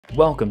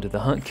Welcome to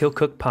the Hunt, Kill,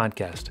 Cook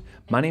podcast.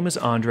 My name is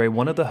Andre,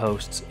 one of the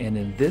hosts, and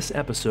in this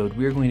episode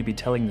we are going to be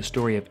telling the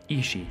story of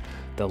Ishi,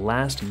 the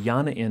last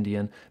Yana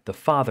Indian, the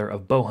father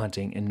of bow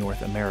hunting in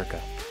North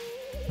America.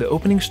 The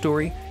opening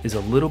story is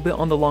a little bit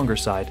on the longer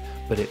side,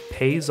 but it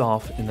pays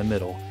off in the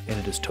middle, and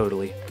it is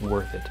totally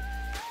worth it.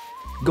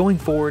 Going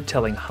forward,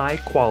 telling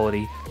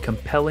high-quality,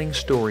 compelling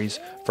stories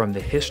from the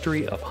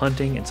history of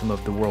hunting and some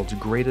of the world's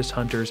greatest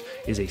hunters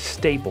is a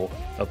staple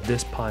of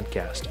this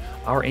podcast.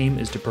 Our aim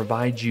is to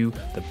provide you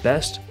the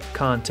best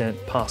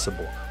content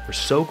possible. We're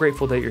so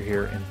grateful that you're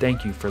here, and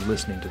thank you for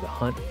listening to the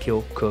Hunt,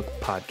 Kill, Cook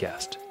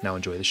podcast. Now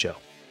enjoy the show.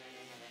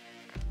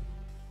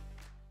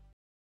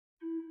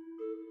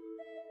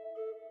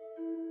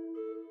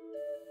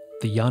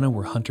 The Yana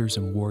were hunters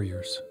and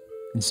warriors.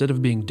 Instead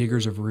of being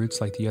diggers of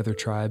roots like the other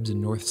tribes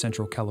in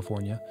north-central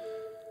California,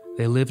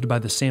 they lived by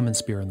the salmon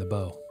spear and the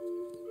bow.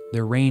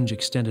 Their range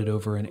extended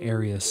over an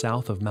area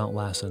south of Mount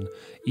Lassen,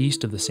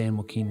 east of the San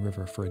Joaquin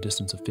River for a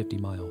distance of 50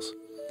 miles.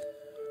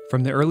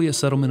 From the earliest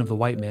settlement of the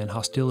white man,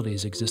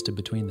 hostilities existed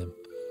between them.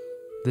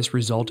 This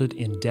resulted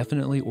in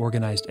definitely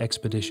organized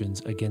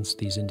expeditions against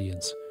these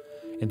Indians,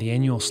 and the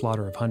annual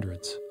slaughter of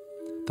hundreds.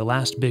 The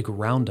last big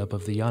roundup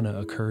of the Yana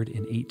occurred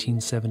in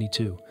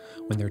 1872,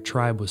 when their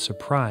tribe was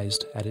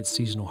surprised at its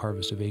seasonal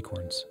harvest of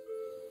acorns.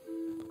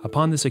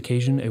 Upon this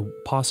occasion, a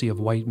posse of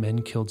white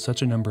men killed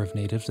such a number of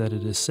natives that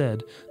it is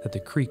said that the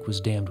creek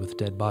was dammed with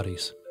dead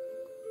bodies.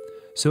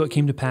 So it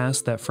came to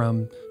pass that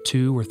from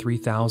 2,000 or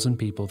 3,000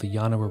 people, the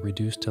Yana were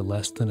reduced to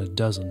less than a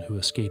dozen who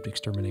escaped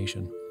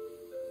extermination.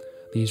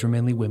 These were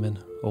mainly women,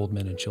 old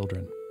men, and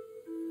children.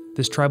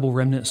 This tribal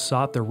remnant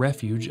sought the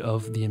refuge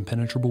of the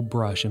impenetrable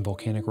brush and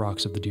volcanic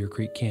rocks of the Deer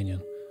Creek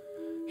Canyon.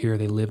 Here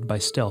they lived by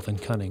stealth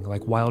and cunning.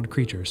 Like wild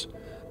creatures,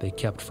 they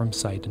kept from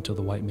sight until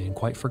the white man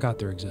quite forgot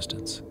their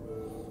existence.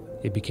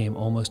 It became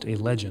almost a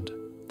legend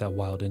that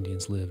wild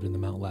Indians lived in the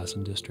Mount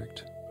Lassen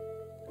district.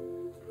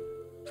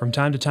 From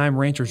time to time,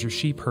 ranchers or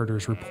sheep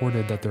herders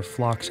reported that their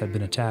flocks had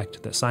been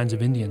attacked, that signs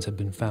of Indians had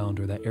been found,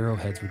 or that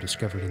arrowheads were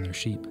discovered in their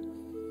sheep.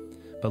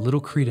 But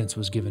little credence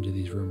was given to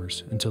these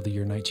rumors until the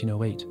year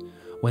 1908,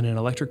 when an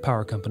electric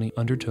power company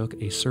undertook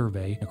a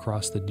survey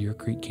across the Deer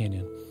Creek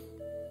Canyon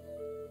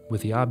with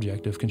the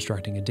object of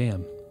constructing a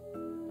dam.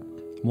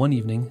 One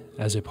evening,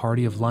 as a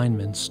party of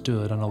linemen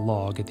stood on a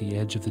log at the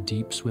edge of the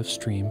deep, swift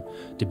stream,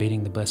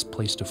 debating the best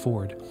place to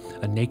ford,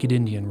 a naked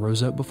Indian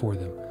rose up before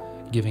them,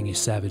 giving a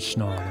savage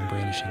snarl and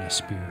brandishing a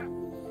spear.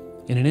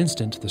 In an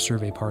instant, the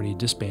survey party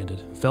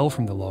disbanded, fell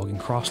from the log, and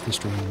crossed the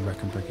stream in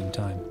record-breaking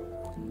time.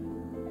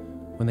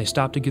 When they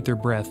stopped to get their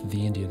breath,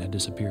 the Indian had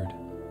disappeared.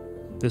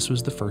 This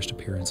was the first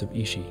appearance of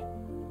Ishi,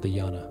 the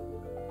Yana.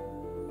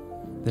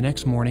 The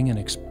next morning, an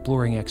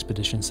exploring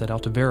expedition set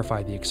out to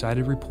verify the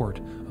excited report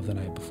of the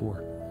night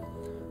before.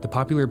 The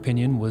popular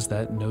opinion was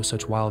that no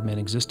such wild man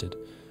existed,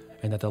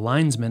 and that the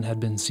linesmen had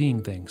been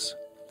seeing things.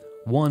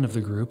 One of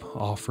the group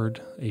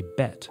offered a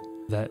bet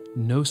that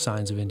no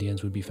signs of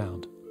Indians would be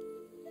found.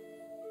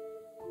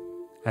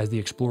 As the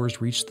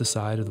explorers reached the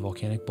side of the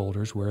volcanic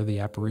boulders where the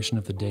apparition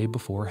of the day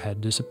before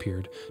had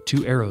disappeared,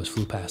 2 arrows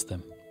flew past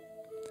them.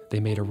 They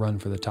made a run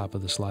for the top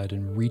of the slide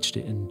and reached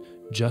it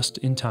just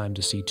in time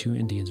to see 2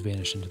 Indians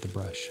vanish into the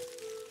brush.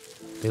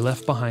 They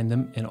left behind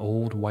them an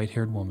old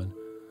white-haired woman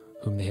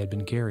whom they had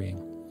been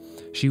carrying.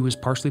 She was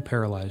partially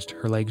paralyzed.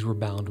 Her legs were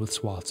bound with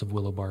swaths of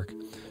willow bark,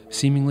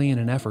 seemingly in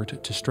an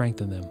effort to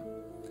strengthen them.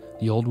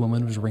 The old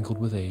woman was wrinkled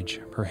with age.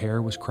 Her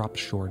hair was cropped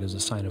short as a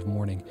sign of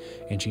mourning,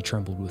 and she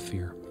trembled with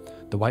fear.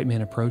 The white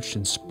man approached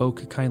and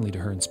spoke kindly to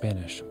her in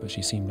Spanish, but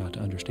she seemed not to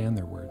understand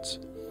their words,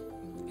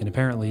 and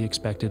apparently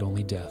expected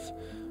only death,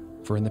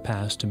 for in the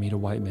past to meet a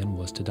white man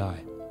was to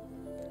die.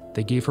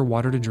 They gave her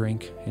water to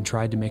drink and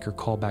tried to make her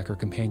call back her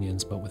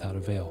companions, but without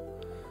avail.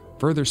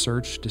 Further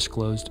search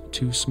disclosed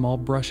 2 small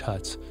brush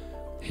huts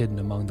hidden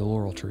among the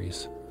laurel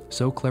trees.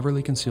 So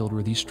cleverly concealed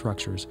were these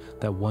structures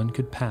that one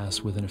could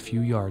pass within a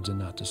few yards and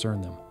not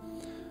discern them.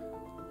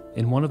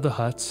 In one of the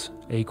huts,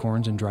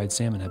 acorns and dried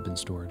salmon had been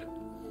stored.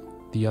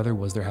 The other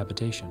was their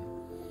habitation.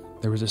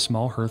 There was a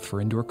small hearth for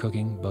indoor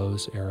cooking.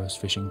 Bows, arrows,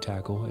 fishing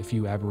tackle, a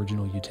few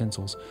aboriginal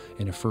utensils,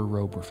 and a fur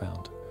robe were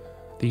found.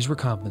 These were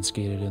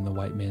confiscated in the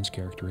white man's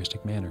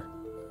characteristic manner.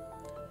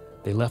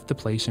 They left the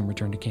place and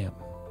returned to camp.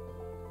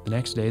 The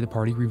next day, the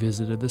party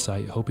revisited the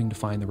site, hoping to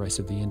find the rest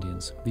of the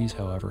Indians. These,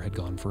 however, had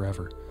gone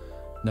forever.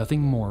 Nothing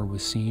more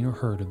was seen or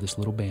heard of this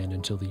little band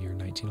until the year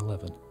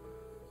 1911,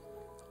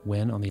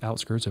 when, on the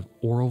outskirts of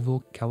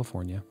Oroville,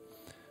 California,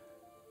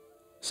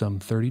 some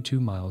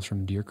 32 miles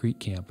from Deer Creek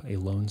Camp, a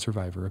lone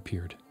survivor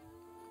appeared.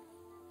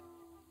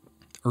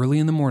 Early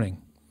in the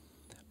morning,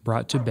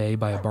 brought to bay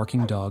by a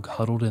barking dog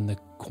huddled in the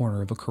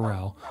corner of a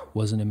corral,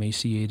 was an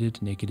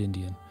emaciated, naked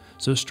Indian.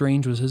 So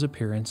strange was his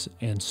appearance,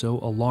 and so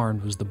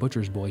alarmed was the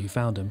butcher's boy who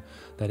found him,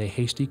 that a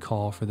hasty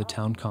call for the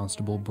town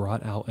constable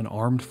brought out an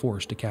armed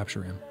force to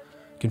capture him.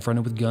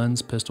 Confronted with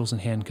guns, pistols,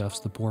 and handcuffs,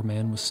 the poor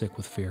man was sick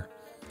with fear.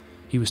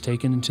 He was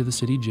taken into the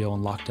city jail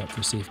and locked up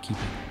for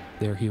safekeeping.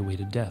 There he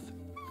awaited death.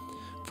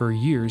 For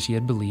years he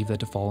had believed that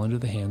to fall into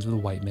the hands of the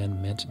white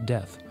man meant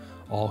death.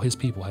 all his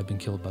people had been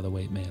killed by the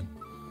white man.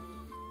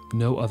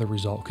 No other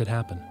result could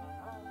happen.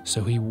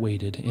 So he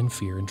waited in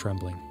fear and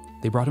trembling.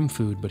 They brought him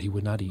food, but he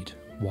would not eat,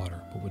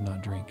 water, but would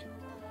not drink.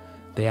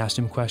 They asked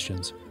him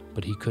questions,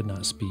 but he could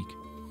not speak.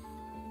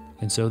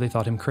 And so they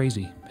thought him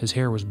crazy. His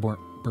hair was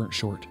burnt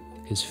short.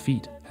 His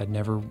feet had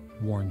never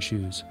worn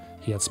shoes.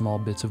 He had small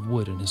bits of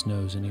wood in his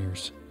nose and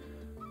ears.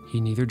 He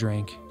neither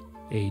drank,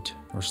 ate,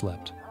 or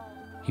slept.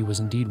 He was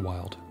indeed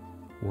wild,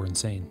 or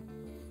insane.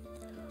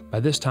 By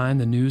this time,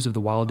 the news of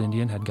the wild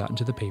Indian had gotten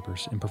to the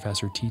papers, and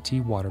Professor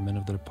T.T. Waterman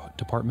of the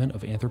Department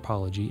of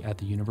Anthropology at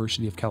the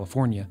University of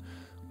California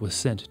was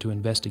sent to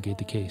investigate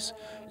the case.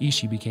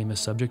 Ishi became a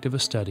subject of a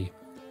study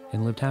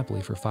and lived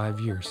happily for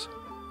 5 years.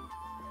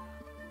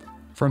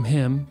 From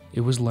him,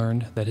 it was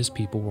learned that his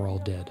people were all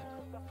dead.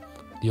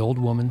 The old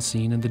woman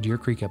seen in the Deer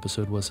Creek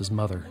episode was his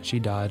mother. She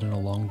died on a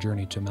long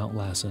journey to Mount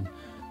Lassen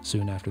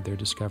soon after their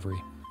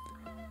discovery.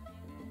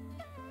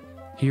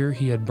 Here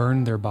he had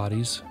burned their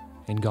bodies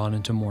and gone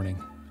into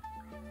mourning.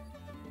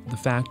 The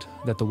fact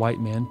that the white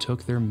man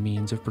took their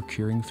means of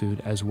procuring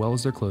food as well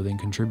as their clothing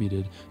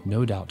contributed,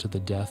 no doubt, to the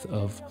death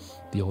of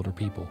the older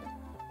people.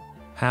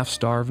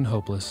 Half-starved and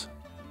hopeless,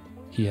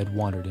 he had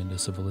wandered into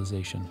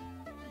civilization.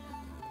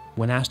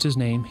 When asked his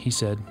name, he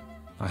said,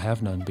 "I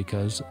have none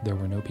because there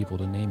were no people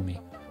to name me,"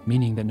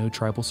 meaning that no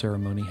tribal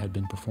ceremony had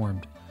been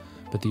performed.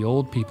 But the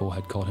old people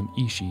had called him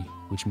Ishi,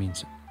 which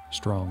means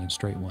strong and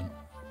straight one.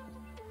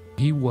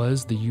 He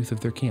was the youth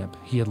of their camp.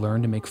 He had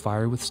learned to make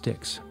fire with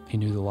sticks. He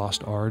knew the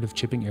lost art of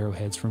chipping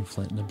arrowheads from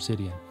flint and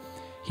obsidian.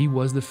 He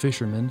was the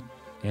fisherman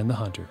and the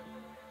hunter.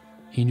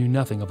 He knew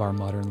nothing of our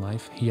modern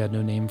life. He had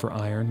no name for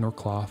iron, nor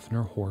cloth,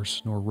 nor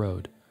horse, nor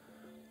road.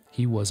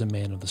 He was a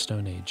man of the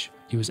Stone Age.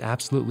 He was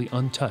absolutely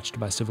untouched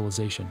by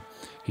civilization.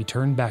 He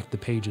turned back the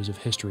pages of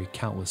history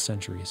countless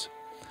centuries.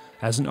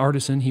 As an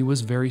artisan, he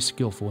was very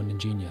skillful and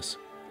ingenious.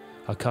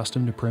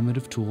 Accustomed to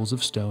primitive tools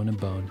of stone and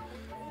bone,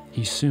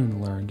 he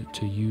soon learned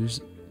to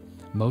use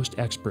most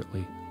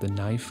expertly the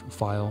knife,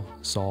 file,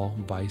 saw,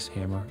 vise,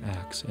 hammer,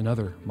 axe, and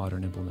other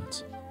modern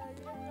implements.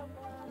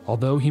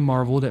 Although he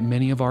marveled at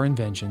many of our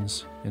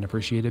inventions and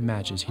appreciated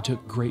matches, he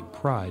took great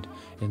pride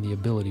in the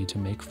ability to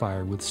make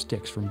fire with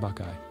sticks from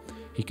buckeye.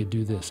 He could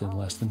do this in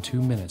less than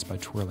 2 minutes by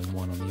twirling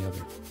one on the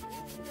other.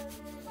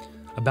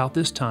 About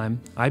this time,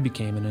 I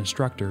became an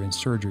instructor in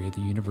surgery at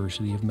the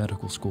University of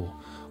Medical School,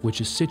 which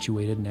is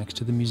situated next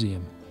to the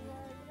museum.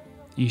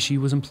 Ishi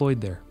was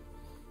employed there,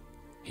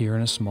 here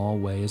in a small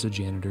way as a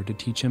janitor, to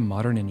teach him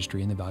modern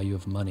industry and the value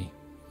of money.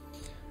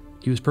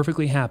 He was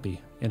perfectly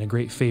happy and a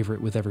great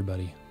favorite with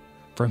everybody.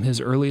 From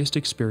his earliest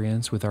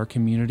experience with our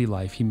community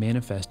life, he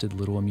manifested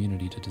little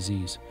immunity to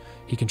disease.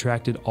 He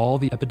contracted all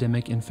the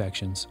epidemic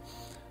infections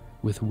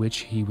with which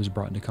he was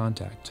brought into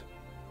contact.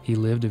 He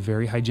lived a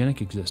very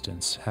hygienic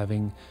existence,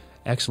 having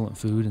excellent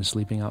food and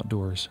sleeping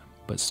outdoors,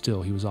 but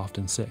still he was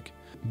often sick.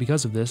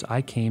 Because of this,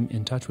 I came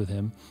in touch with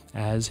him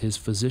as his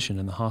physician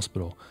in the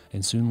hospital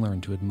and soon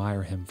learned to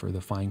admire him for the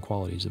fine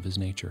qualities of his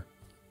nature.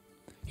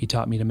 He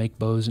taught me to make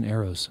bows and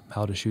arrows,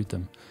 how to shoot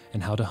them,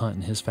 and how to hunt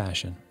in his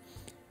fashion.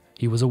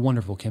 He was a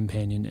wonderful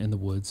companion in the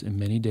woods, and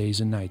many days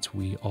and nights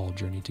we all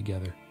journeyed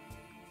together.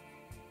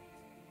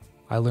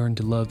 I learned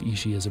to love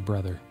Ishi as a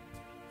brother,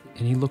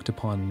 and he looked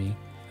upon me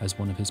as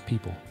one of his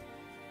people.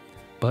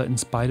 But in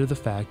spite of the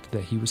fact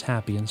that he was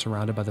happy and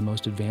surrounded by the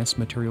most advanced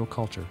material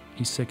culture,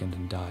 he sickened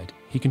and died.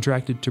 He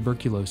contracted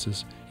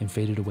tuberculosis and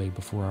faded away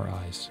before our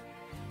eyes.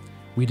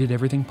 We did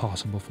everything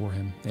possible for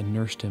him and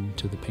nursed him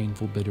to the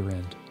painful, bitter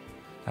end.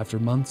 After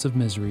months of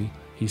misery,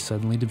 he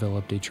suddenly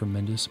developed a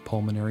tremendous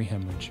pulmonary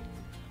hemorrhage.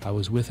 I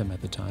was with him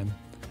at the time,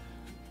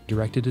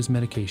 directed his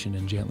medication,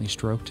 and gently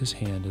stroked his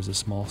hand as a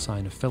small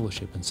sign of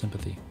fellowship and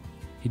sympathy.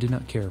 He did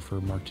not care for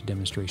marked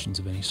demonstrations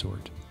of any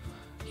sort.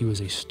 He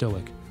was a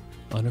stoic,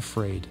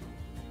 unafraid,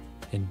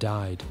 and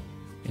died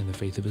in the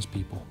faith of his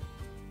people.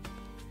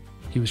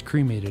 He was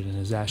cremated and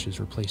his ashes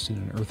were placed in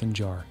an earthen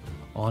jar.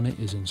 On it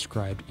is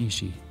inscribed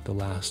Ishi, the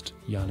last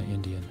Yana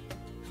Indian,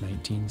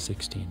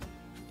 1916.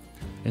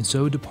 And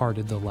so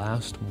departed the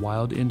last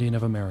wild Indian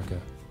of America.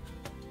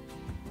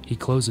 He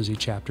closes a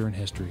chapter in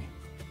history.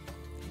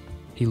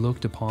 He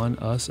looked upon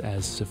us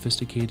as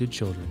sophisticated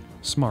children,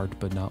 smart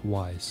but not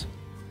wise.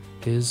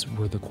 His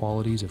were the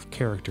qualities of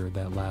character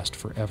that last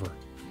forever.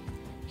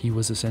 He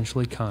was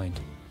essentially kind.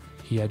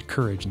 He had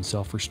courage and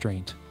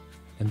self-restraint.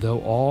 And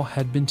though all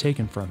had been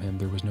taken from him,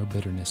 there was no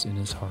bitterness in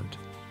his heart.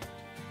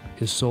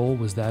 His soul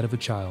was that of a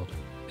child,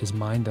 his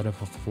mind that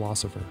of a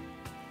philosopher.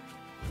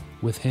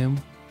 With him,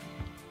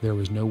 there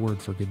was no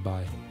word for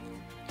goodbye.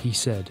 He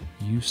said,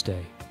 "You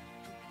stay,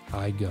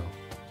 I go."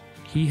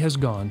 He has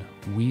gone,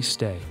 we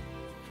stay,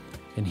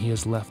 and he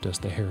has left us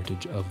the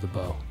heritage of the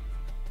bow.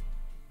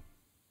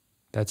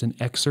 That's an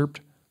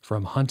excerpt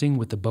from Hunting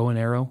with the Bow and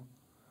Arrow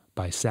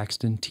by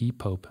Saxton T.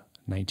 Pope,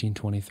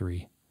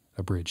 1923,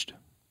 abridged.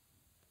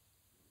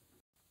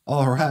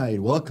 All right,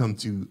 welcome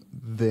to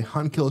the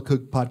Hunt, Kill,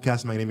 Cook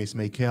podcast. My name is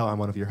Mikhail. I'm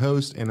one of your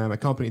hosts, and I'm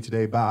accompanied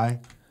today by...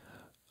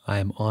 I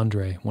am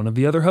Andre, one of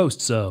the other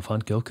hosts of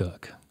Hunt, Kill,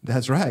 Cook.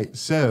 That's right.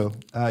 So,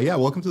 yeah,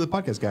 welcome to the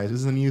podcast, guys.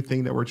 This is a new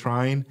thing that we're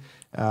trying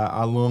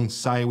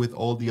alongside with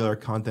all the other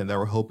content that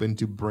we're hoping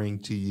to bring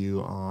to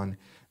you on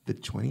the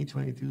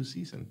 2022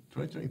 season,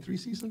 2023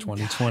 season,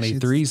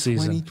 2023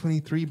 season,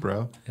 2023,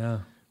 bro. Yeah.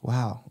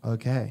 Wow.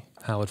 Okay.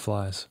 How it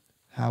flies.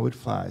 How it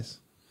flies.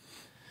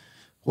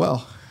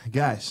 Well,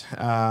 guys,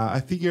 I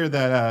figure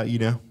that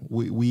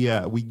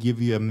we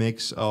give you a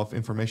mix of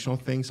informational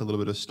things, a little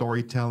bit of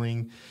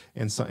storytelling,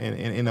 and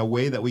in a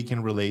way that we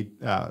can relate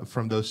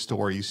from those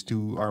stories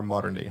to our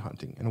modern day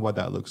hunting and what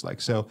that looks like.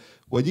 So,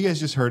 what you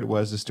guys just heard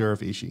was the story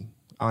of Ishi.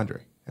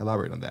 Andre,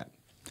 elaborate on that.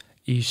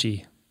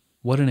 Ishi,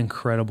 what an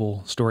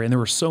incredible story, and there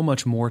was so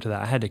much more to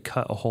that. I had to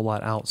cut a whole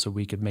lot out so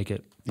we could make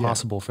it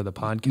possible for the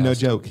podcast. No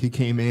joke. He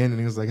came in and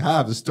he was like, "I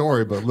have the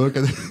story, but look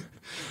at."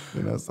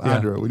 You know,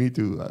 Sandra, we need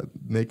to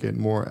make it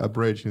more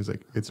abridged. He's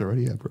like, it's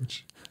already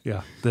abridged.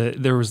 Yeah,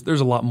 there's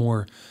a lot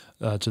more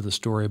to the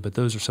story, but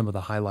those are some of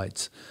the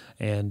highlights.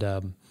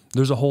 And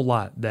there's a whole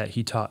lot that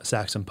he taught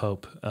Saxon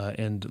Pope.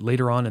 And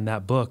later on in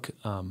that book,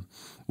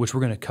 which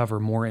we're going to cover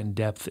more in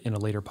depth in a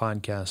later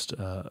podcast,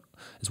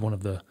 is one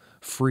of the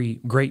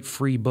great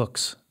free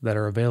books that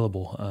are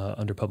available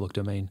under public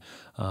domain.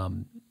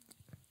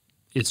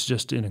 It's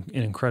just an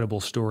incredible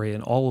story,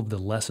 and all of the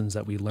lessons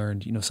that we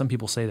learned. You know, some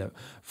people say that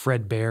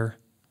Fred Bear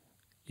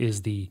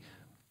is the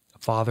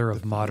father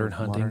of modern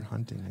hunting.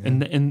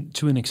 Yeah. And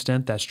to an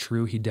extent, that's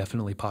true. He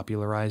definitely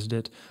popularized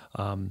it.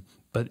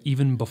 But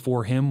even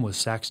before him was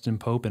Saxon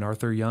Pope and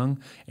Arthur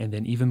Young, and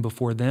then even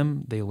before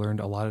them, they learned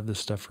a lot of this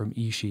stuff from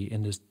Ishi.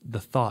 And the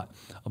thought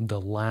of the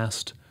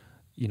last,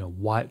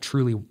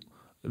 truly,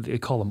 they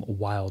call him a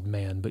wild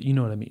man, but you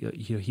know what I mean.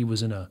 He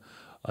was in a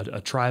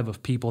tribe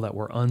of people that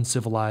were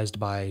uncivilized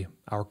by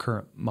our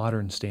current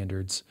modern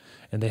standards,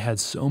 and they had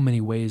so many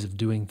ways of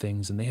doing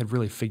things, and they had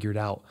really figured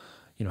out,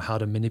 how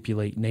to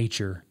manipulate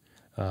nature,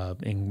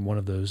 and one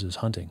of those is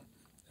hunting,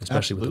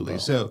 especially Absolutely.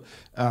 with the bow.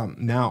 So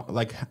now,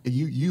 like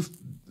you've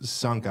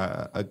sunk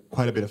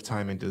quite a bit of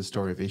time into the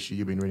story of Ishi.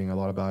 You've been reading a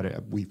lot about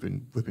it. We've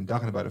been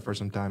talking about it for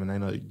some time, and I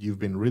know you've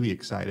been really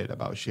excited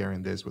about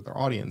sharing this with our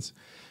audience.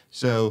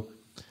 So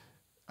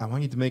I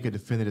want you to make a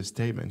definitive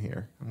statement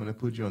here. I'm going to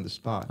put you on the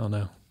spot. Oh,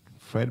 no.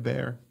 Fred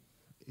Bear,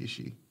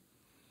 Ishi.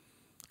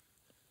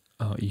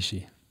 Oh,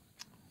 Ishi.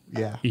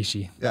 Yeah.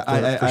 Ishi.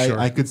 Yeah, for sure.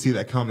 I could see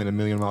that coming a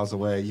million miles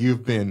away.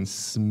 You've been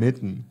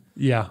smitten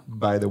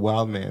by the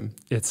wild man.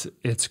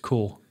 It's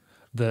cool.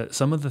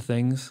 Some of the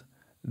things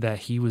that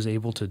he was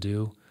able to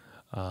do,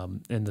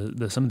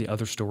 and some of the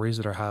other stories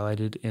that are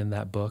highlighted in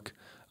that book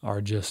are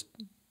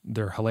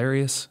they're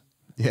hilarious.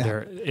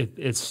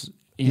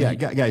 Yeah.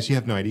 Guys, you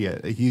have no idea.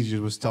 He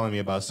just was telling me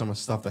about some of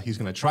the stuff that he's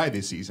going to try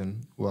this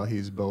season while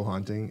he's bow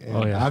hunting.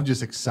 And I'm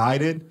just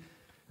excited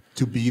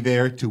to be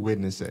there to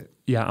witness it.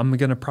 Yeah, I'm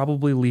going to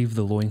probably leave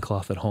the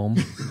loincloth at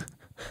home.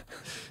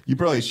 You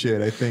probably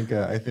should. I think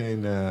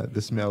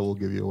the smell will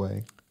give you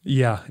away.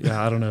 Yeah,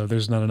 I don't know.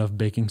 There's not enough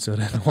baking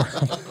soda in the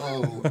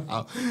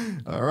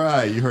world. All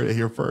right. You heard it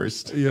here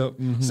first. Yep.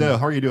 Mm-hmm. So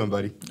how are you doing,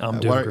 buddy? I'm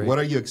doing great. What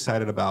are you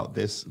excited about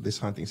this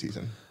hunting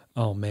season?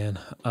 Oh, man.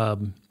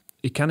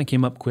 It kind of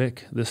came up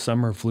quick. This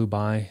summer flew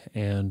by,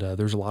 and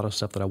there's a lot of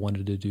stuff that I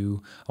wanted to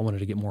do. I wanted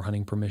to get more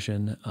hunting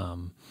permission,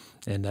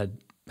 and that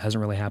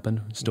hasn't really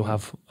happened. Still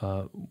have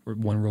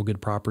one real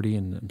good property,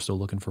 and I'm still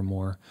looking for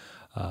more.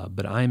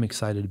 But I am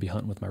excited to be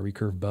hunting with my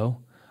recurve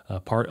bow.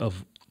 Part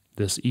of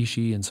this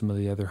Ishi and some of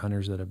the other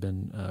hunters that I've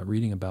been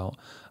reading about,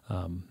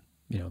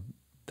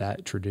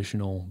 that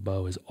traditional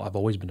bow I've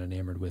always been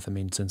enamored with. I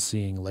mean, since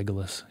seeing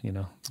Legolas,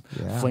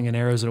 flinging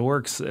arrows at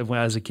orcs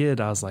as a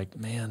kid, I was like,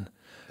 man.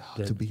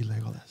 To be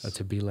Legolas.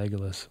 To be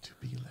Legolas. To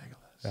be Legolas.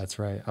 That's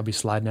right. I'll be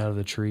sliding out of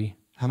the tree.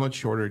 How much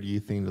shorter do you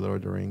think the Lord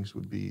of the Rings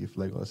would be if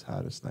Legolas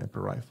had a sniper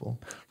rifle?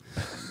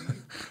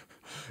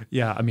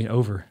 Yeah, I mean,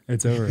 over.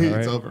 It's over, right?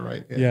 It's over,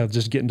 right? Yeah,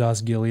 just getting to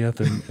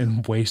Osgiliath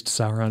and waste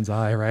Sauron's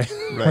eye, right?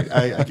 Right.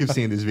 I keep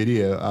seeing this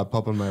video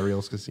pop on my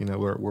reels because,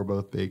 we're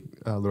both big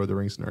Lord of the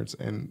Rings nerds.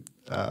 And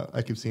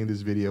I keep seeing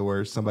this video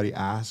where somebody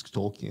asks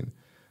Tolkien,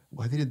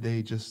 why did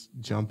they just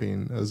jump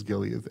in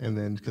Osgiliath and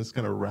then just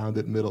kind of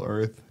rounded Middle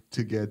Earth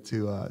to get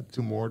to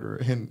Mordor?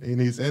 And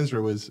his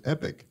answer was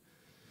epic.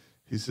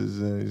 He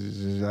says,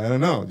 I don't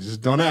know.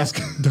 Just don't ask.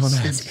 Don't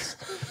ask.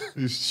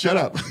 Just shut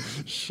up.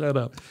 Shut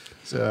up.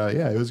 So,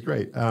 it was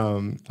great.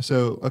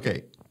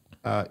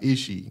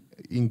 Ishi,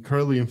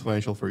 incredibly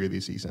influential for you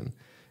this season.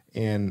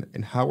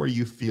 And how are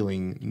you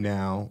feeling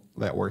now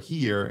that we're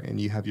here and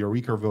you have your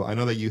recurve bow? I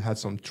know that you had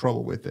some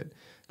trouble with it.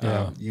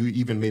 Yeah. You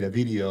even made a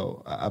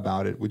video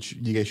about it, which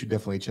you guys should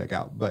definitely check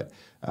out. But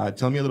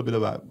tell me a little bit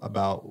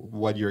about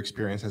what your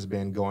experience has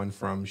been going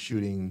from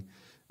shooting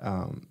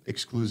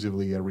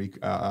exclusively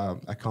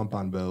a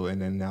compound bow and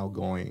then now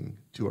going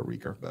to a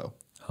recurve bow.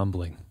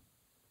 Humbling.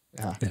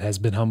 Yeah. It has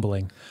been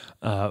humbling.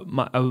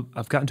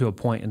 I've gotten to a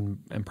point,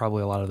 and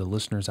probably a lot of the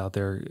listeners out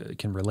there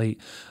can relate,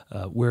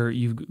 where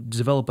you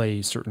develop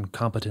a certain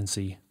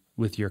competency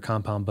with your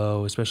compound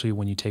bow, especially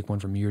when you take one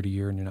from year to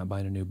year and you're not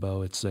buying a new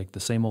bow. It's like the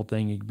same old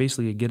thing. You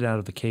basically get it out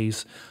of the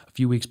case a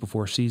few weeks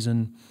before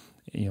season,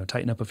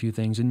 tighten up a few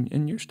things,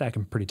 and you're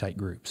stacking pretty tight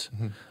groups.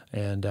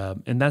 And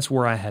that's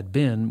where I had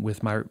been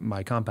with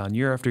my compound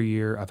year after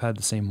year. I've had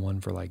the same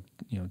one for like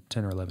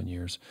 10 or 11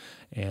 years,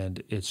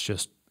 and it's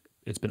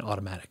been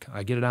automatic.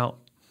 I get it out.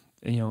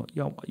 And,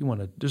 you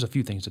want to. There's a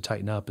few things to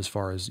tighten up as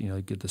far as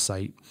get the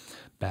sight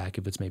back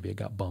if it's maybe it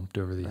got bumped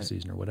over the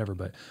season or whatever.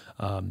 But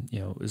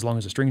as long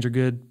as the strings are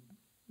good,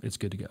 it's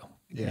good to go.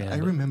 Yeah, and I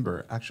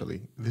remember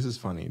actually. This is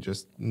funny,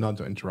 just not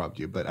to interrupt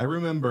you, but I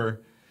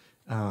remember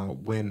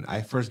when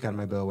I first got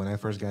my bow, when I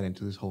first got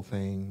into this whole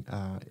thing,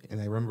 and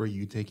I remember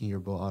you taking your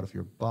bow out of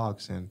your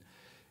box and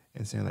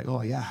saying like,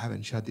 "Oh yeah, I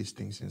haven't shot this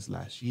thing since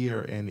last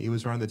year," and it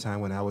was around the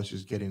time when I was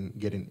just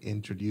getting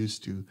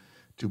introduced to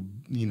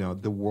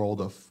the world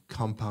of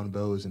compound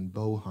bows and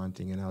bow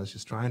hunting, and I was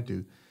just trying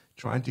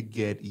to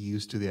get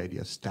used to the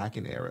idea of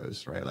stacking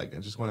arrows, right? Like I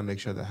just want to make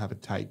sure that I have a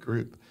tight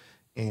group.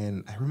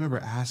 And I remember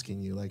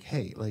asking you like,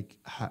 "Hey, like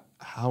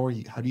how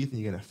do you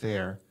think you're gonna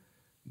fare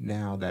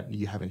now that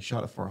you haven't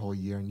shot it for a whole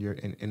year?"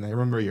 And I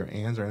remember your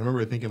answer. I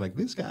remember thinking like,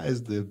 "This guy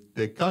is the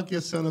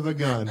cockiest son of a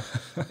gun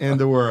in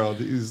the world."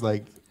 He's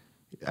like,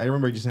 I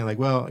remember you saying like,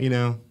 "Well,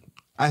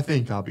 I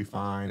think I'll be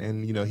fine."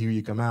 And here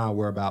you come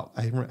out.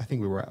 I think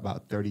we were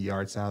about 30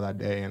 yards out that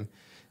day, and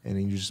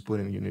then you just put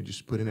in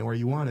it where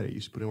you wanted it. You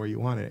just put it where you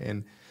wanted it.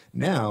 And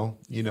now,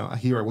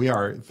 here we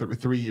are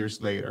 3 years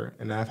later,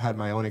 and I've had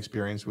my own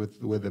experience with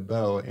the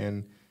bow,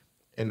 and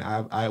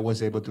I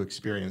was able to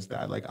experience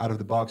that. Like out of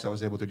the box, I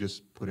was able to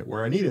just put it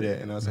where I needed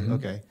it, and I was like,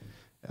 okay.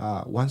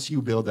 Once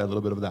you build that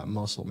little bit of that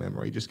muscle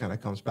memory, it just kind of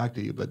comes back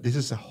to you. But this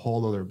is a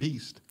whole other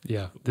beast.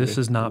 Yeah, this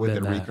has not been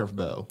with the that. recurve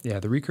bow.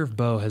 Yeah, the recurve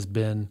bow has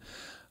been,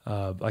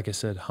 like I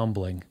said,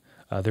 humbling.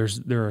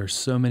 There are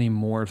so many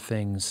more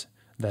things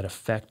that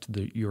affect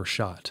your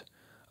shot.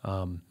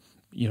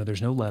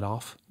 There's no let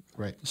off.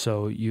 Right.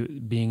 So you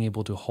being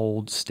able to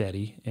hold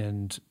steady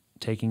and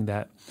taking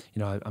that,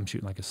 I'm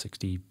shooting like a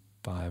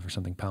 65 or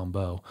something pound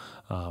bow.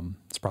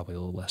 It's probably a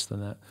little less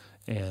than that.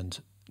 And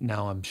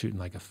now I'm shooting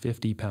like a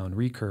 50-pound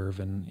recurve,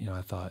 and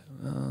I thought,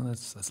 oh,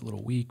 that's a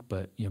little weak.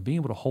 But being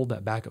able to hold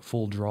that back at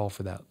full draw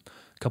for that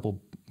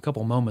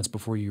couple moments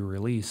before you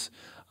release,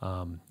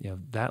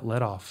 that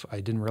let off, I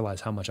didn't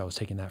realize how much I was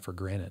taking that for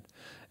granted.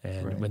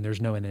 And Right. when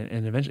there's no, and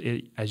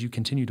eventually, as you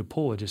continue to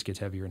pull, it just gets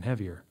heavier and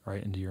heavier,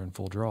 right, into you're in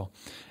full draw.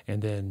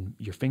 And then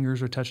your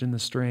fingers are touching the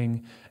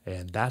string,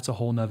 and that's a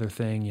whole nother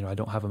thing. I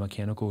don't have a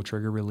mechanical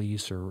trigger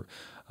release or,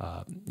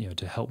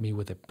 to help me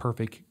with a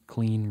perfect,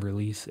 clean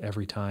release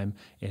every time.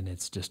 And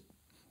it's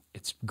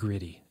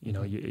gritty.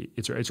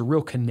 It's a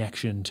real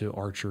connection to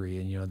archery.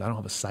 And, I don't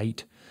have a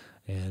sight,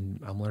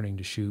 and I'm learning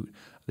to shoot.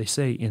 They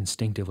say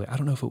instinctively. I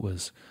don't know if it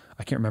was,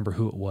 I can't remember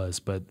who it was,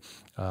 but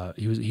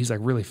he's like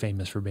really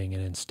famous for being an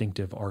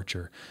instinctive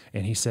archer.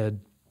 And he said,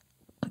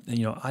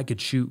 I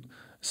could shoot,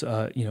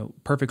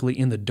 perfectly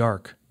in the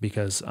dark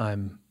because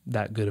I'm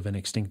that good of an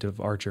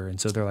instinctive archer. And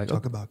so they're like,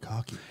 Talk about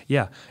cocky.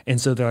 yeah. And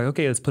so they're like,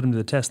 okay, let's put him to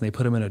the test. And they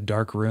put him in a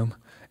dark room,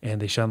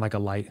 and they shone like a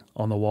light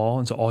on the wall.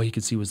 And so all he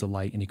could see was the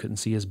light, and he couldn't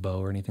see his bow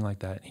or anything like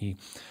that. And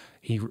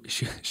he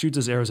shoots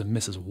his arrows and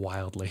misses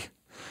wildly.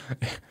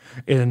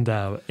 and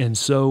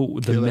so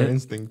the Killer myth,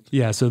 instinct.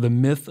 yeah. So the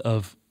myth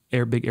of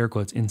big air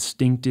quotes,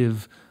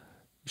 instinctive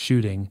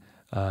shooting,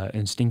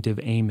 instinctive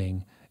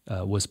aiming,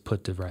 was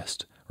put to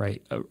rest,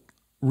 right?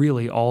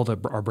 Really, all that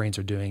our brains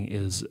are doing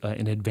is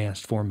an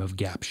advanced form of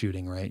gap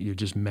shooting, right? You're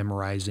just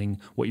memorizing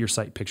what your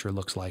sight picture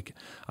looks like.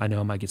 I know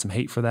I might get some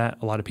hate for that.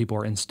 A lot of people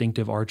are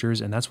instinctive archers,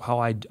 and that's how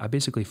I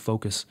basically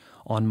focus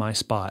on my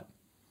spot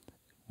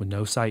with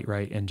no sight,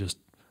 right? And just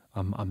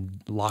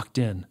I'm locked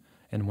in.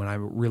 And when I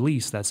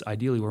release, that's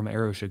ideally where my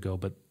arrow should go.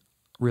 But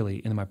really,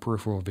 in my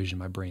peripheral vision,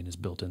 my brain is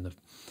built in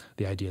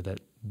the idea that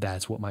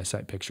that's what my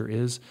sight picture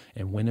is.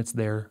 And when it's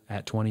there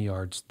at 20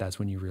 yards, that's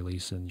when you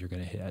release, and you're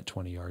going to hit at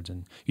 20 yards.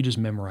 And you just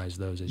memorize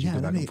those as you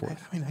go back and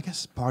forth. I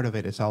guess part of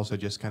it is also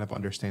just kind of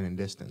understanding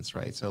distance,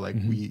 right? So like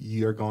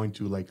you're going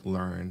to like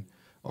learn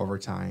over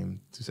time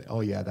to say,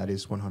 oh yeah, that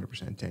is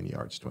 100% 10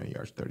 yards, 20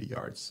 yards, 30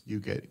 yards.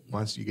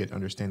 Once you get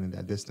understanding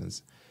that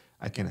distance,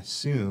 I can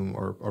assume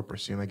or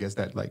presume, I guess,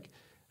 that like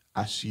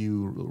as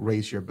you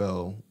raise your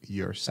bow,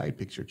 your sight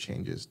picture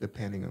changes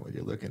depending on what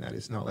you're looking at.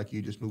 It's not like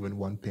you just moving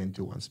one pin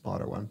to one spot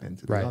or one pin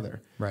to the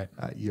other. Right.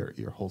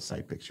 Your whole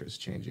sight picture is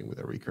changing with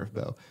a recurve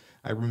bow.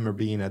 I remember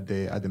being at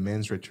the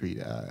men's retreat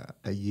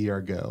a year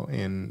ago,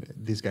 and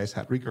these guys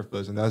had recurve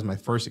bows, and that was my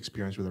first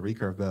experience with a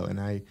recurve bow. And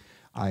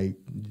I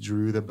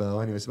drew the bow,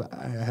 and it was about,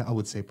 I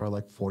would say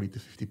probably like 40 to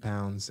 50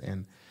 pounds.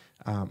 And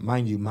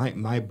mind you,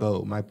 my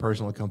bow, my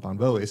personal compound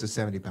bow, is a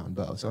 70-pound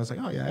bow. So I was like,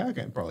 oh yeah, I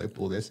can probably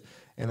pull this.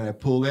 And I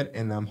pulled it,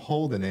 and I'm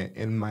holding it,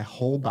 and my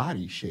whole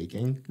body's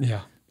shaking.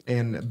 Yeah.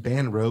 And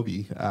Ben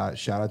Roby,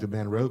 shout out to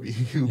Ben Roby,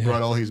 who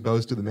brought all his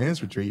bows to the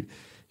men's retreat.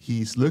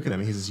 He's looking at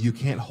me. He says, "You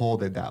can't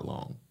hold it that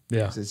long."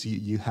 Yeah. He says,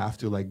 "You have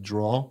to like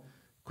draw,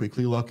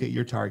 quickly locate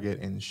your target,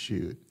 and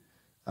shoot.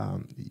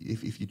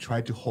 If you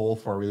try to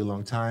hold for a really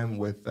long time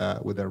with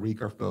a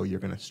recurve bow, you're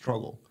gonna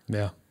struggle."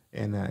 Yeah.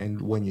 And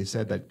when you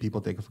said that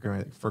people take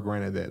for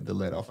granted the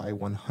let off, I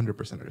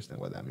 100% understand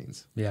what that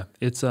means. Yeah,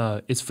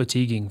 it's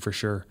fatiguing for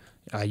sure.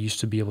 I used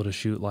to be able to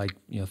shoot like,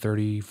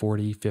 30,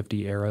 40,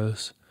 50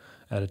 arrows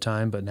at a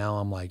time, but now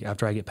I'm like,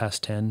 after I get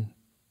past 10,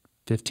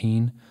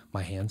 15,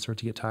 my hands start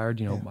to get tired.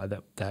 Yeah.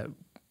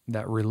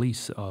 That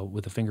release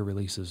with the finger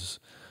release is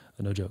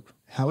no joke.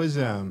 How is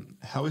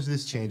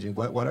this changing?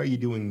 What are you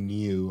doing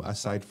new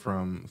aside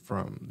from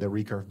the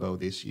recurve bow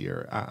this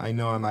year? I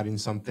know I'm adding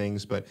some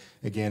things, but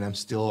again, I'm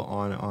still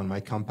on my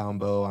compound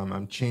bow.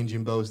 I'm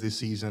changing bows this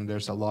season.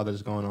 There's a lot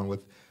that's going on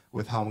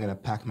with how I'm going to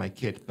pack my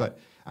kit. But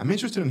I'm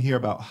interested in hear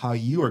about how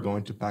you are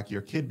going to pack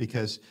your kit,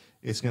 because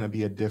it's going to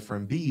be a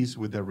different beast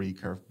with the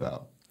recurve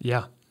bow.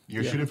 Yeah.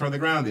 You're shooting from the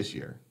ground this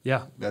year.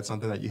 Yeah. That's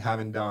something that you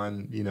haven't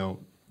done,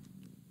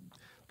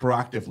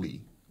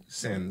 proactively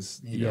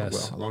since,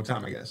 Yes. a long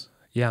time, I guess.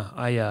 Yeah,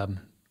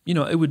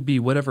 it would be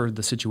whatever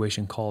the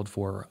situation called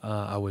for.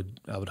 I would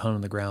hunt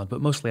on the ground,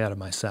 but mostly out of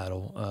my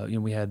saddle.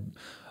 We had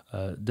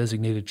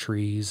designated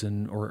trees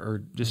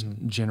or just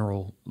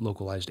general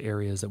localized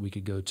areas that we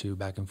could go to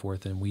back and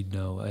forth, and we'd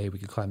know, hey, we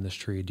could climb this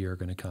tree. Deer are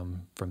going to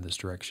come from this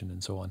direction,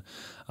 and so on.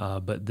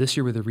 But this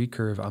year with the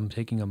recurve, I'm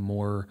taking a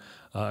more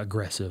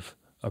aggressive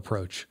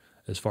approach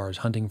as far as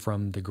hunting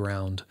from the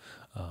ground.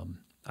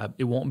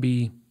 It won't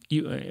be.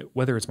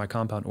 Whether it's my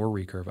compound or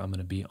recurve, I'm going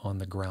to be on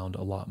the ground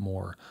a lot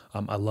more.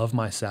 I love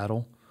my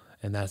saddle,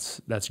 and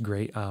that's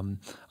great.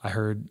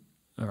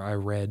 I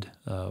read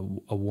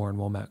a Warren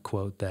Womack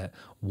quote that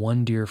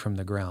one deer from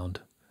the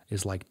ground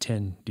is like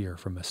 10 deer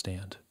from a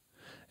stand.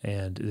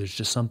 And there's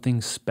just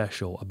something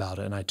special about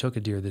it. And I took a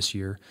deer this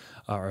year,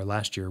 or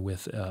last year,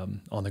 with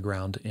on the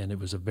ground, and it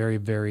was a very,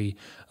 very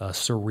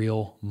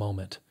surreal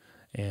moment.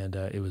 And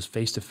it was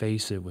face to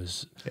face. It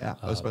was I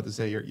was about to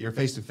say you're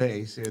face to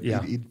face.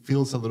 It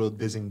feels a little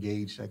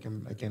disengaged. I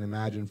can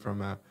imagine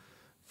from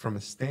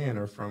a stand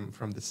or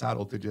from the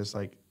saddle to just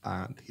like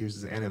here's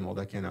this animal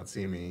that cannot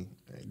see me.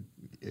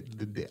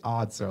 The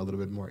odds are a little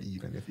bit more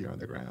even if you're on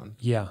the ground.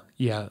 Yeah.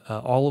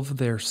 All of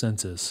their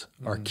senses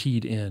are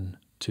keyed in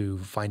to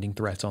finding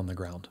threats on the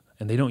ground,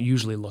 and they don't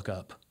usually look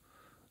up.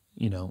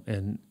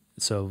 And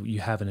so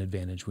you have an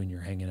advantage when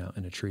you're hanging out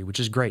in a tree, which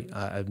is great.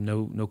 I have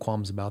no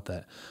qualms about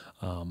that.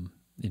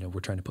 We're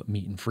trying to put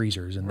meat in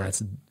freezers, and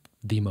that's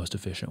the most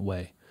efficient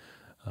way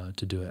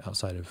to do it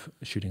outside of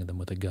shooting them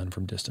with a gun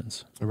from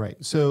distance. Right.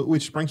 So,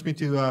 which brings me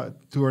to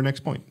our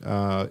next point: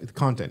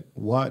 content.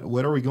 What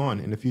are we going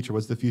in the future?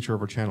 What's the future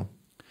of our channel?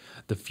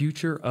 The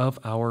future of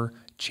our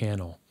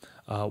channel.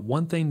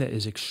 One thing that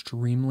is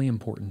extremely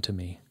important to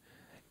me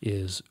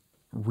is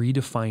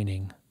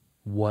redefining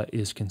what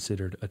is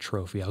considered a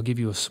trophy. I'll give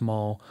you a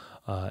small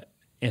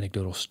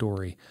anecdotal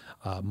story.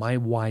 My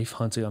wife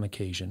hunts on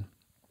occasion,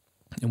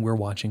 and we're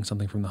watching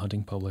something from the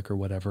hunting public or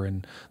whatever,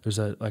 and there's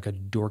a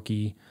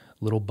dorky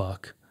little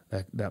buck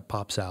that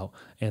pops out,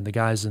 and the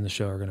guys in the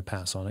show are going to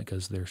pass on it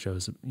because their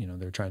shows,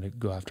 they're trying to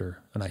go after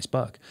a nice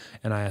buck.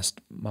 And I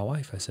asked my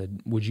wife, I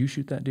said, would you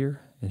shoot that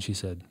deer? And she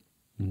said,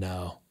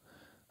 no.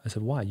 I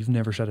said, why? You've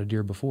never shot a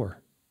deer before.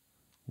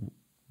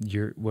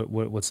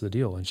 What's the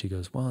deal? And she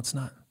goes, well, it's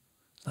not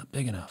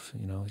big enough.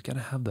 You gotta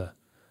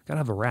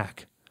have a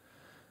rack.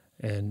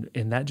 And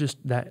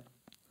that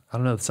I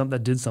don't know,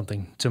 that did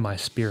something to my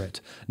spirit,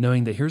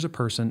 knowing that here's a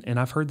person, and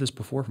I've heard this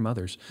before from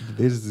others.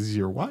 This is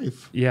your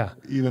wife. Yeah.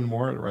 Even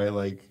more, right?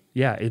 Like.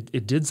 Yeah,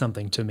 it did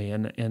something to me,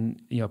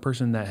 and a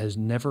person that has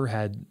never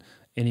had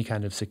any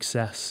kind of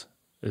success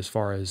as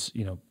far as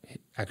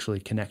actually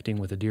connecting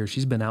with a deer.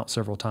 She's been out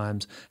several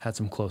times, had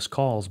some close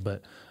calls,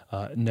 but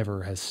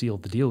never has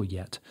sealed the deal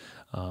yet.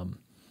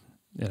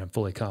 And I'm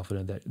fully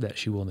confident that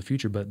she will in the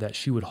future, but that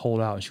she would hold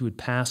out and she would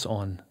pass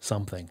on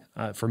something.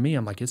 For me,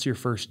 I'm like, it's your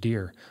first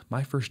deer.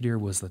 My first deer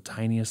was the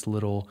tiniest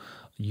little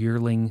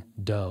yearling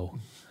doe,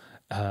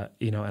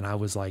 and I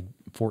was like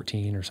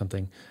 14 or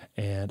something,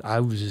 and I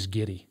was just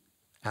giddy,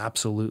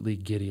 absolutely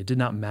giddy. It did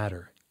not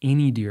matter.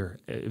 Any deer,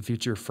 if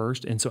it's your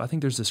first. And so I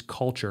think there's this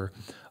culture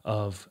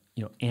of,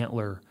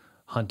 antler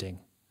hunting,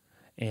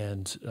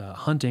 and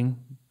hunting,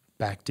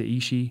 back to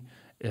Ishi,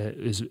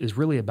 is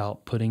really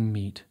about putting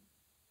meat.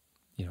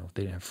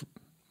 They didn't have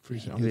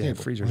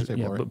freezers,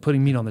 but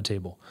putting meat on the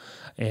table,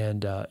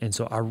 and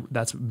so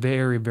that's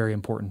very, very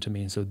important to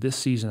me. And so this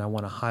season, I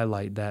want to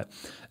highlight that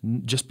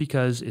just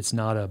because it's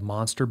not a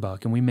monster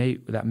buck, and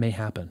that may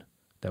happen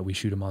that we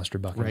shoot a monster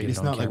buck. Right, and get it's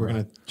it on not like camera. we're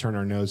going to turn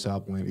our nose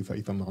up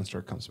if a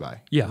monster comes by.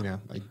 Yeah,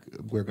 like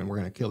we're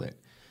going to kill it.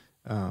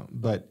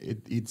 But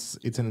it's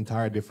an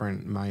entire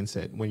different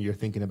mindset when you're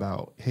thinking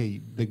about,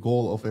 hey, the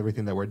goal of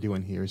everything that we're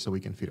doing here is so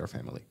we can feed our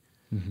family.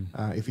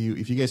 Mm-hmm. If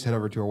you guys head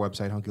over to our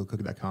website,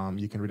 huntkillcook.com,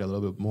 you can read a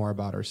little bit more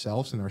about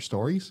ourselves and our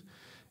stories.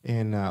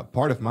 And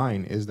part of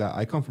mine is that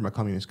I come from a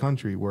communist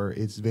country where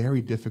it's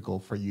very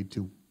difficult for you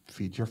to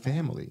feed your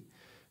family.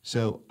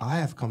 So I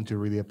have come to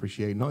really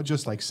appreciate not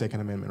just like Second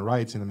Amendment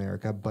rights in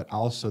America, but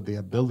also the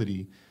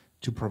ability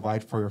to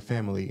provide for your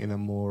family in a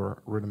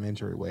more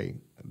rudimentary way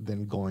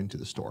than going to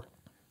the store.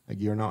 Like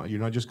you're not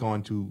just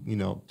going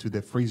to to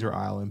the freezer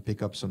aisle and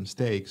pick up some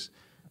steaks.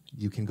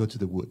 you can go to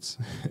the woods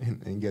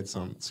and get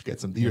some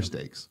deer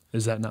steaks.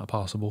 Is that not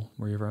possible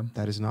where you're from?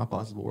 That is not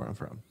possible where I'm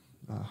from.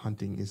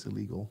 Hunting is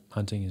illegal.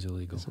 Hunting is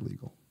illegal. It's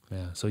illegal.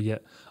 Yeah. So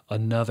yet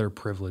another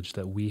privilege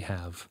that we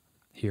have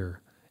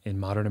here in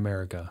modern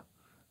America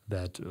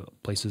that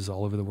places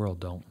all over the world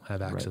don't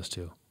have access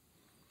to.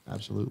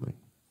 Absolutely.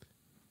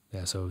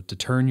 Yeah, so to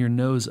turn your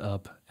nose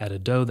up at a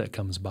doe that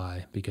comes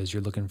by because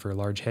you're looking for a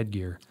large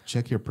headgear.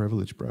 Check your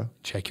privilege, bro.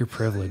 Check your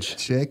privilege.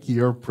 Check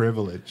your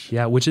privilege.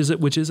 Yeah, which is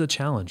a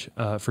challenge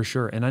for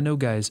sure. And I know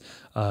guys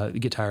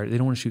get tired. They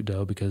don't want to shoot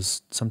doe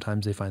because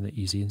sometimes they find it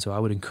easy. And so I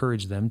would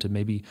encourage them to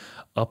maybe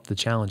up the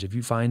challenge. If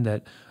you find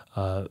that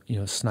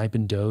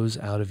sniping does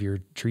out of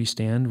your tree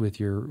stand with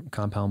your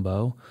compound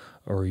bow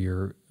or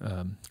your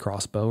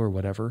crossbow or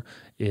whatever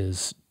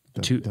is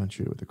don't shoot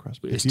it with a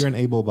crossbow. If you're an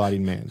able-bodied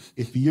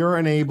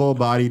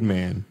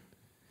man,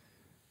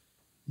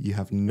 you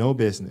have no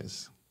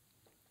business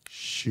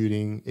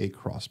shooting a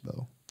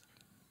crossbow.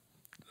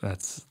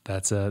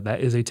 That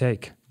is a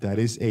take. That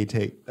is a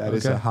take. That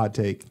is a hot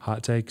take.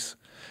 Hot takes.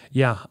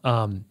 Yeah.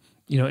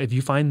 If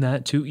you find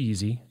that too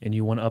easy and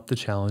you want to up the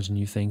challenge and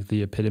you think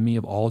the epitome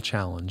of all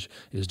challenge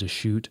is to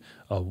shoot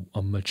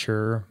a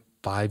mature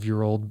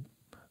 5-year-old,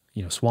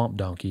 swamp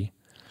donkey.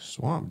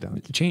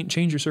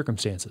 Change your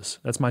circumstances.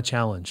 That's my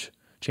challenge.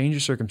 Change your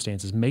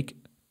circumstances. Make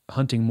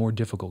hunting more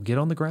difficult. Get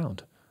on the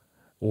ground,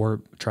 or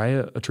try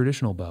a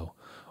traditional bow,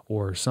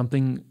 or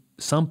something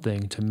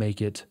to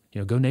make it.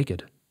 Go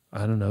naked.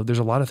 I don't know. There's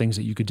a lot of things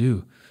that you could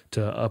do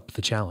to up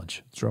the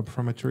challenge. Drop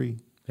from a tree.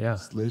 Yeah.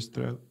 Slit his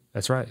throat.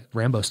 That's right.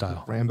 Rambo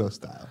style. Rambo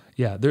style.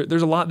 Yeah.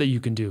 There's a lot that you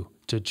can do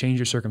to change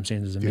your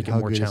circumstances and make it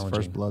more challenging.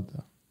 First Blood,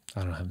 though?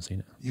 I haven't seen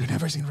it. You've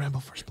never seen Rambo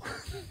First Blood?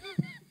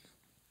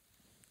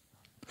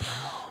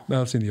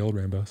 No, I've seen the old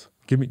Rambos.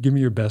 Give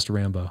me your best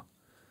Rambo.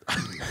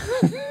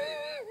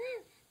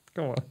 Come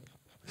on.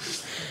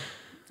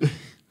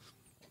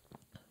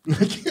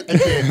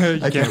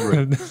 I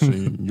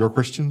can't. You're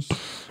Christians?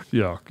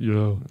 Yeah.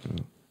 Do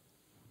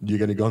you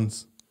got any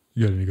guns?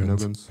 You got any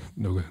guns?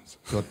 No guns. No guns.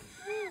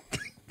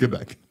 Get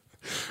back.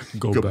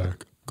 Go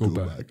back. Go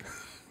back.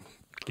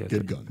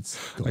 Get guns.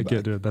 I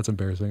can't do it. That's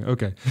embarrassing.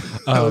 Okay.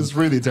 That was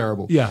really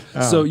terrible. Yeah.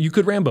 So you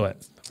could Rambo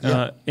it.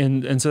 Yeah.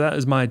 And so that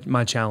is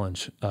my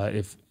challenge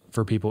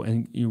for people.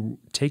 And you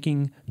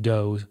taking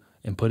doe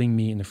and putting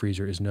meat in the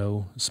freezer is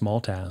no small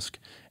task.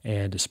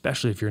 And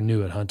especially if you're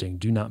new at hunting,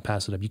 do not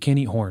pass it up. You can't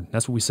eat horn.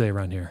 That's what we say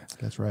around here.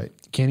 That's right.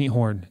 Can't eat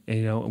horn.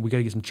 And we got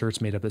to get some shirts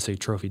made up that say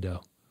trophy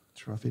doe.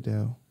 Trophy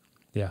doe.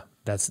 Yeah.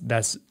 That's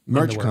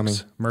merch coming.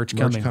 Merch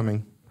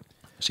coming.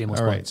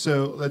 Shameless. All right,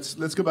 so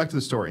let's go back to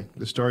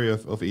the story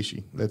of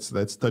Ishi.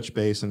 Let's touch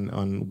base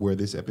on where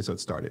this episode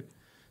started.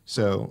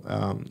 So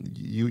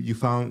you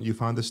found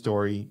the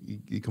story.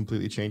 You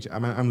completely changed.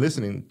 I'm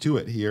listening to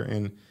it here,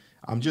 and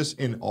I'm just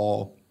in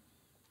awe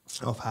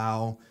of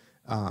how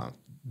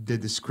the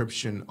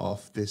description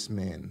of this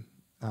man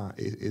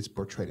is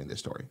portrayed in this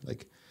story.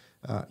 Like,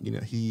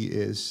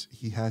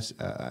 he has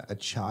a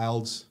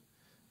child's,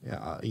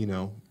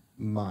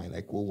 mind.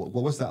 Like,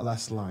 what was that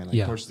last line?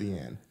 Like, towards the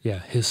end. Yeah,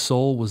 his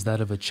soul was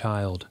that of a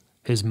child.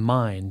 His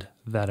mind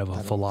that of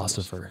a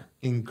philosopher.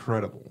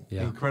 Incredible.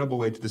 Yeah. Incredible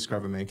way to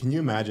describe a man. Can you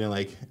imagine,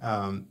 like,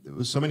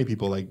 so many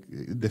people, like,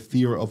 the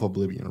fear of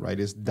oblivion, right?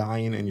 Is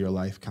dying in your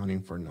life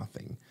counting for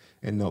nothing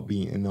and not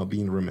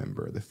being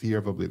remembered. The fear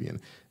of oblivion.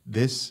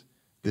 This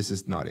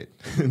is not it.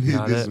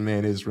 This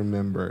man is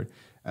remembered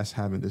as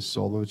having the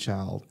soul of a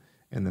child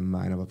and the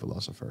mind of a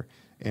philosopher.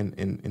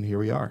 And here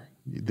we are.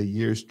 The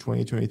year's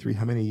 2023.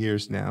 How many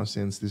years now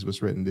since this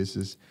was written? This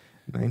is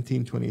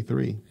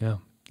 1923. Yeah.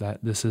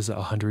 This is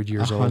 100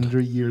 years old.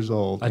 100 years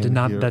old. That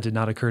did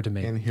not occur to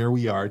me. And here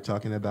we are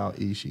talking about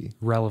Ishi.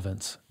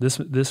 Relevance.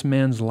 This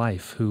man's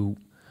life, who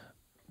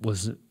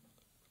was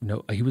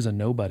he was a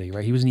nobody,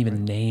 right? He wasn't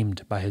even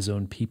named by his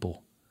own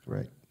people.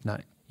 Right.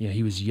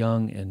 He was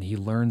young and he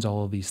learns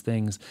all of these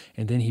things,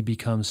 and then he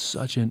becomes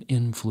such an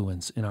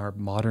influence in our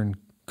modern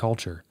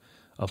culture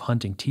of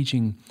hunting,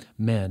 teaching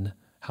men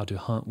how to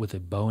hunt with a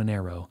bow and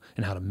arrow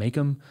and how to make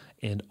them,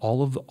 and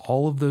all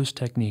of those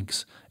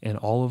techniques and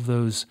all of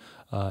those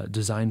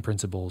design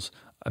principles.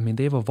 I mean,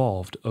 they've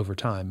evolved over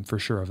time for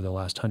sure over the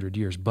last 100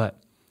 years, but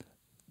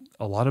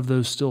a lot of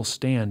those still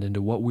stand into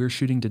what we're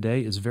shooting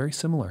today is very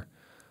similar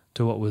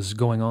to what was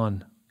going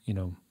on,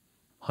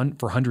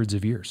 for hundreds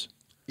of years.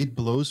 It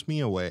blows me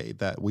away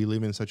that we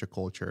live in such a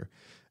culture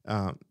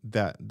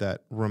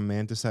that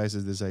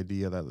romanticizes this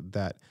idea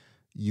that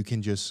you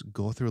can just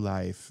go through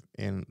life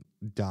and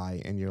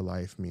die and your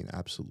life mean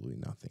absolutely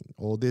nothing.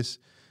 All this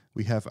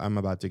I'm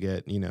about to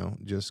get,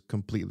 just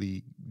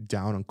completely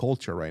down on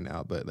culture right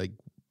now, but like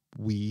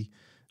we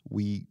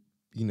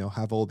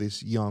have all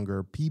these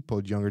younger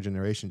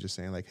generation just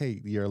saying like,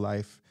 hey, your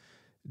life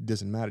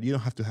doesn't matter. You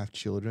don't have to have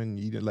children.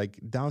 Like,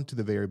 down to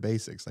the very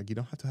basics. Like, you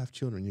don't have to have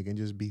children. You can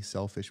just be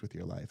selfish with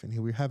your life. And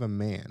here we have a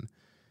man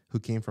who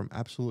came from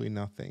absolutely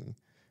nothing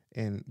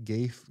and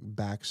gave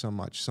back so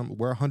much.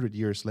 We're 100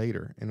 years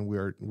later, and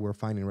we're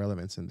finding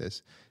relevance in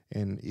this,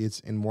 and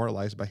it's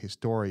immortalized by his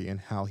story and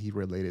how he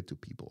related to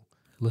people.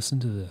 Listen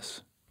to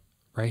this.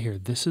 right here.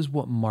 This is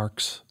what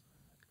marks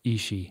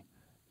Ishi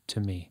to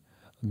me.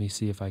 Let me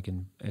see if I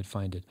can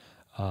find it.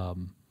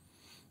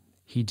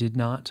 He did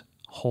not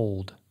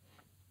hold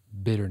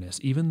bitterness,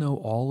 even though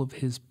all of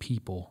his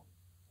people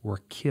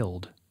were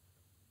killed,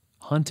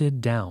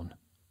 hunted down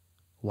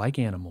like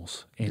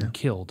animals, and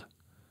killed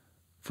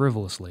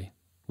frivolously,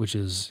 which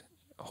is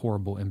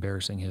horrible,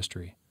 embarrassing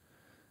history.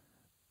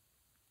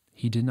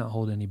 He did not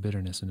hold any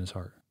bitterness in his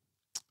heart.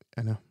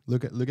 I know.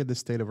 Look at the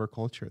state of our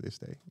culture this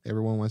day.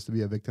 Everyone wants to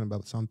be a victim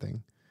about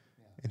something.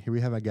 And here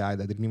we have a guy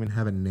that didn't even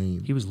have a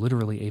name. He was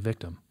literally a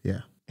victim.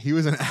 Yeah. He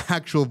was an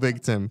actual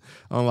victim,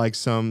 unlike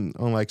some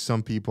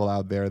people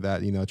out there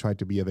that, try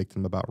to be a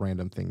victim about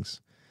random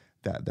things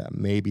that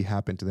maybe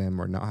happened to them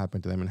or not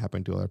happened to them and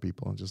happened to other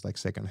people, just like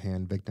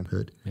secondhand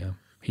victimhood. Yeah.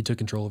 He took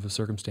control of his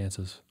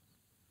circumstances.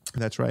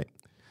 That's right.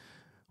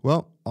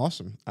 Well,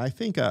 awesome. I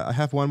think I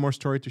have one more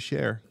story to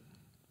share.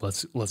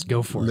 Let's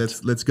go for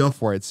it. Let's go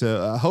for it.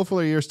 So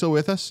hopefully you're still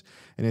with us,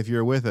 and if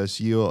you're with us,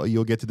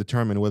 you'll get to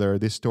determine whether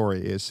this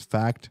story is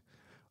fact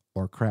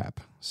or crap.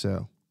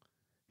 So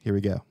here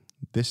we go.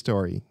 This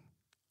story,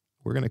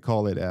 we're going to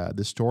call it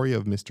the story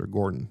of Mr.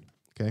 Gordon.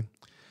 Okay.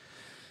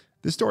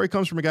 This story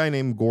comes from a guy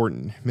named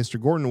Gordon.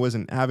 Mr. Gordon was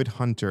an avid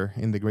hunter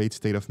in the great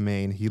state of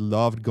Maine. He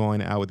loved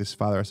going out with his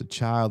father as a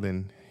child,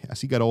 and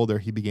as he got older,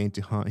 he began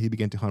to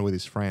hunt with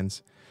his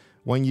friends.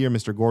 One year,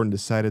 Mr. Gordon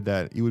decided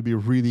that it would be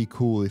really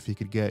cool if he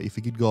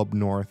could go up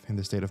north in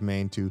the state of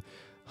Maine to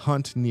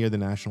hunt near the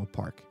national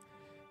park.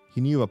 He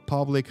knew a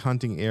public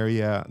hunting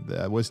area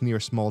that was near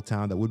a small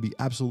town that would be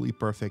absolutely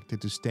perfect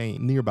to stay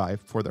nearby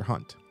for their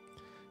hunt.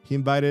 He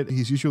invited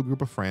his usual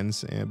group of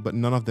friends, but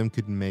none of them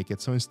could make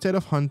it. So instead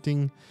of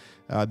hunting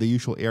the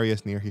usual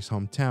areas near his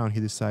hometown,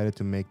 he decided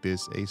to make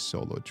this a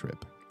solo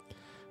trip.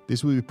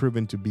 This would be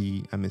proven to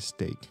be a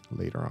mistake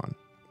later on.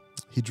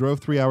 He drove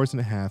 3 hours and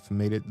a half and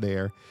made it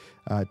there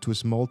to a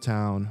small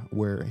town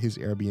where his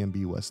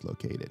Airbnb was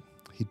located.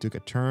 He took a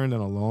turn on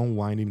a long,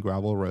 winding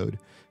gravel road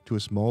to a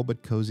small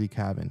but cozy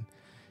cabin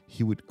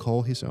he would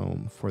call his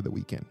own for the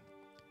weekend.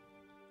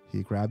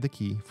 He grabbed the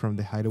key from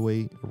the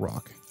hideaway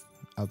rock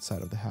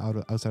outside of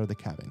the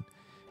cabin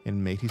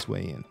and made his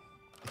way in.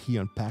 He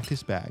unpacked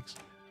his bags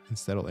and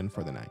settled in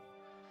for the night.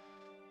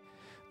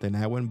 The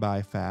night went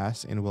by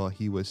fast, and while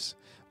it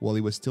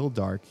was still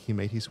dark, he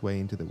made his way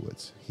into the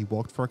woods. He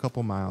walked for a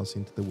couple miles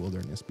into the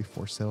wilderness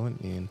before settling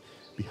in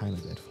behind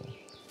a deadfall.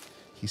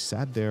 He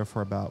sat there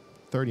for about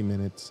 30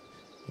 minutes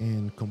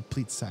in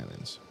complete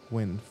silence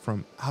when,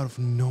 from out of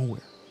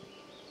nowhere,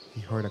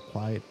 he heard a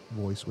quiet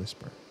voice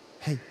whisper,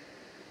 "Hey,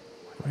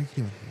 what are you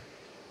doing here?"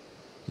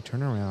 He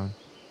turned around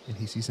and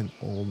he sees an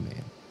old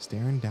man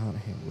staring down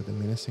at him with a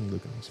menacing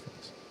look on his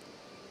face.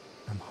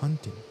 "I'm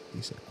hunting,"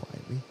 he said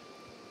quietly.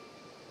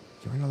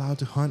 "You aren't allowed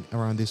to hunt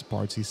around these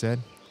parts," he said.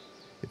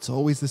 "It's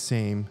always the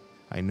same.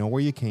 I know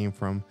where you came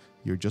from.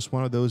 You're just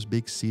one of those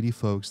big city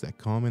folks that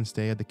come and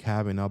stay at the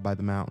cabin up by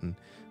the mountain.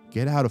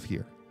 Get out of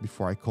here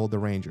before I call the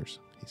rangers,"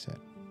 he said.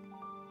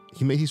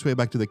 He made his way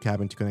back to the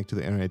cabin to connect to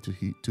the internet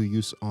to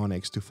use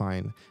Onyx to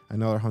find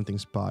another hunting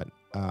spot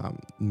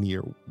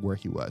near where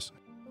he was.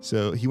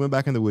 So he went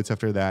back in the woods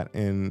after that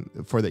and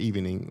for the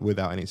evening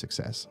without any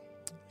success.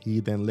 He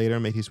then later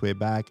made his way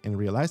back and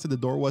realized that the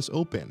door was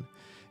open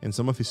and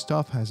some of his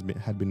stuff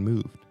had been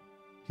moved.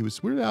 He was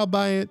weirded out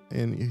by it,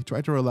 and he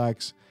tried to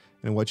relax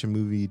and watch a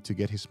movie to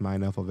get his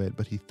mind off of it,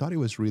 but he thought it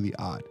was really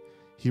odd.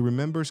 He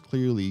remembers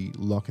clearly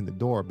locking the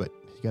door, but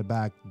he got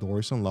back, door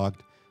is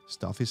unlocked,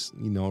 stuff is,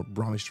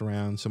 rummaged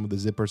around, some of the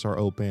zippers are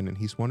open, and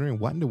he's wondering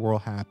what in the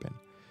world happened.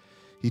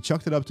 He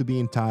chalked it up to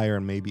being tired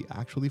and maybe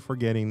actually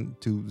forgetting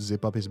to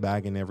zip up his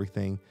bag and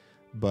everything,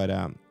 but,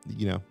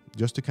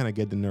 just to kind of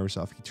get the nerves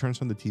off, he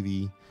turns on the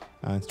TV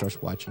and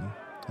starts watching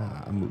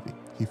a movie.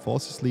 He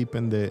falls asleep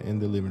in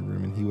the living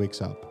room, and he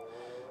wakes up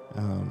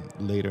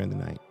later in the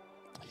night.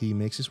 He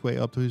makes his way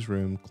up to his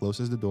room,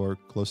 closes the door,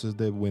 closes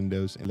the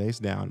windows, and lays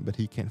down, but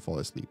he can't fall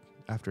asleep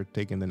after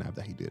taking the nap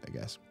that he did, I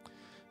guess.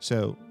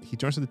 So he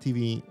turns on the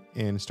TV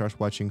and starts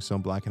watching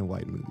some black and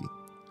white movie.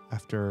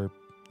 After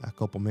a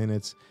couple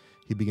minutes,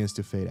 he begins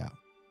to fade out.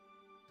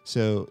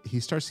 So he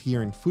starts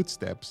hearing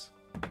footsteps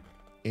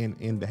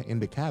in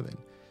the cabin.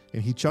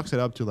 And he chucks it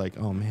up to like,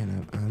 "Oh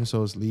man, I'm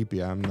so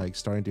sleepy. I'm like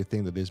starting to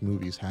think that this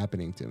movie is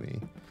happening to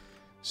me."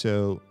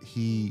 So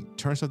he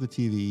turns off the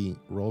TV,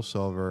 rolls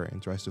over,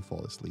 and tries to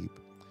fall asleep.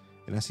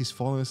 And as he's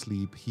falling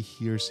asleep, he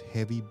hears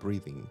heavy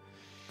breathing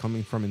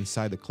coming from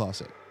inside the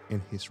closet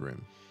in his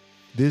room.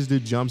 This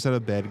dude jumps out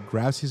of bed,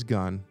 grabs his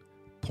gun,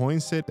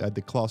 points it at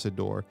the closet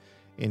door,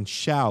 and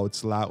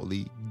shouts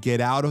loudly,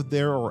 "Get out of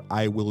there or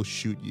I will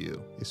shoot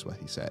you," is what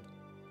he said.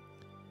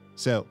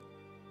 So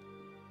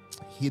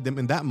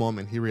in that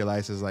moment, he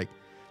realizes, like,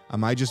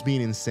 am I just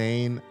being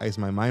insane? Is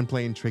my mind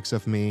playing tricks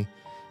of me?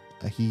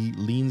 He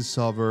leans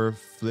over,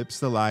 flips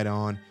the light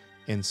on,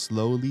 and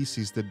slowly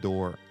sees the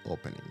door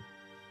opening.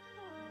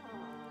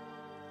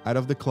 Out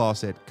of the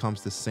closet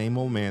comes the same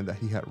old man that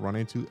he had run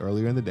into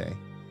earlier in the day,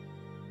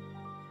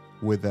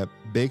 with a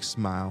big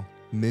smile,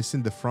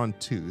 missing the front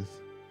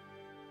tooth,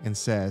 and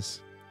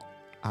says,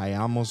 "I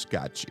almost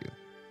got you."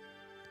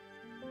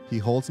 He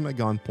holds him at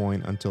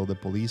gunpoint until the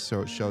police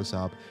shows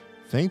up.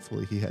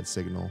 Thankfully, he had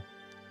signal,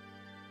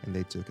 and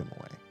they took him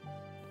away.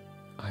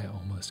 I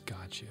almost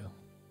got you.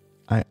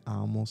 I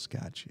almost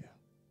got you.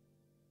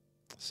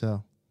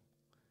 So,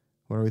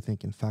 what are we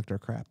thinking? Fact or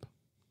crap?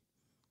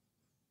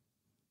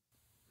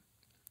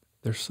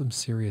 There's some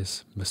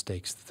serious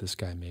mistakes that this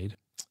guy made.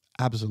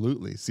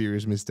 Absolutely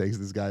serious mistakes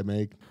this guy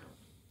made.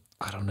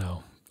 I don't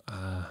know.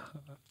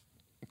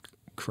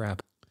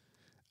 Crap.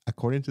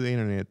 According to the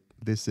internet,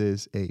 this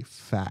is a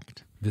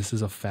fact. This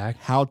is a fact?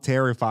 How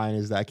terrifying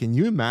is that? Can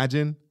you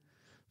imagine?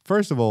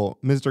 First of all,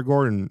 Mr.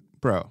 Gordon,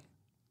 bro,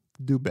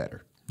 do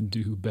better.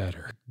 Do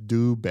better.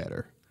 Do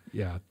better.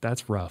 Yeah,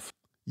 that's rough.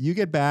 You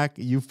get back,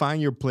 you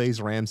find your place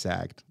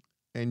ransacked,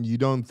 and you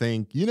don't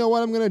think, you know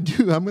what I'm going to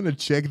do? I'm going to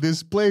check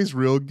this place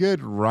real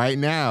good right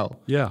now.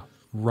 Yeah,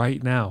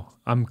 right now.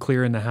 I'm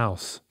clearing the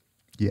house.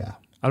 Yeah.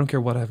 I don't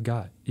care what I've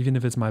got, even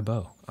if it's my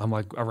bow. I'm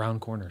like around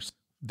corners.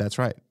 That's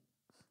right.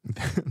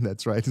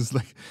 That's right. It's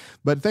like,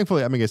 but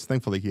thankfully,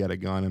 thankfully he had a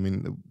gun. I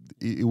mean,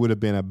 it would have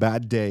been a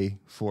bad day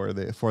for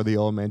the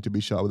old man to be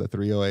shot with a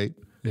 308.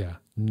 Yeah,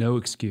 no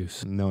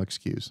excuse. No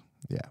excuse.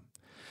 Yeah.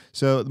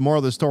 So the moral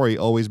of the story: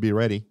 always be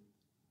ready.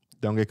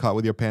 Don't get caught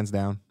with your pants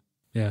down.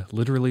 Yeah,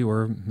 literally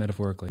or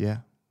metaphorically. Yeah,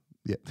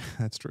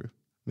 that's true.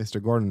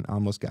 Mr. Gordon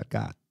almost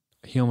got.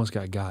 He almost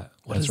got.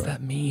 What does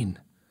that mean?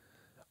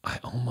 I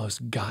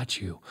almost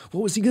got you.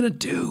 What was he gonna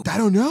do? I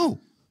don't know.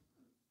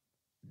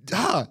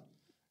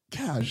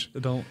 Gosh.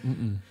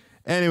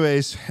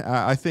 Anyways,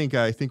 I think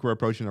we're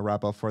approaching a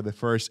wrap up for the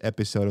first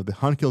episode of the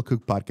Hunt Kill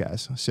Cook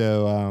podcast.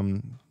 So,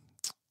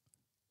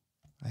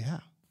 yeah.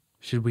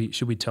 Should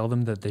we tell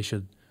them that they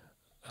should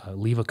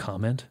leave a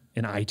comment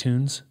in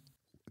iTunes?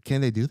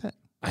 Can they do that?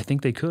 I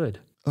think they could.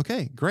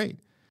 Okay, great.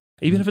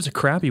 Even if it's a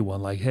crappy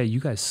one, like, hey, you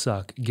guys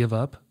suck, give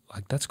up.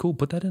 Like, that's cool.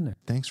 Put that in there.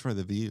 Thanks for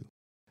the view.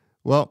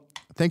 Well,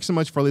 thanks so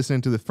much for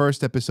listening to the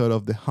first episode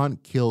of the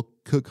Hunt, Kill,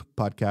 Cook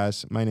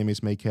podcast. My name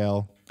is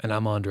Mikael. And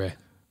I'm Andre.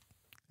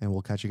 And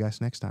we'll catch you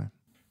guys next time.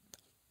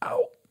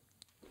 Ow.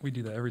 We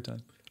do that every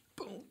time.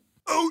 Boom.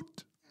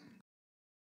 Out.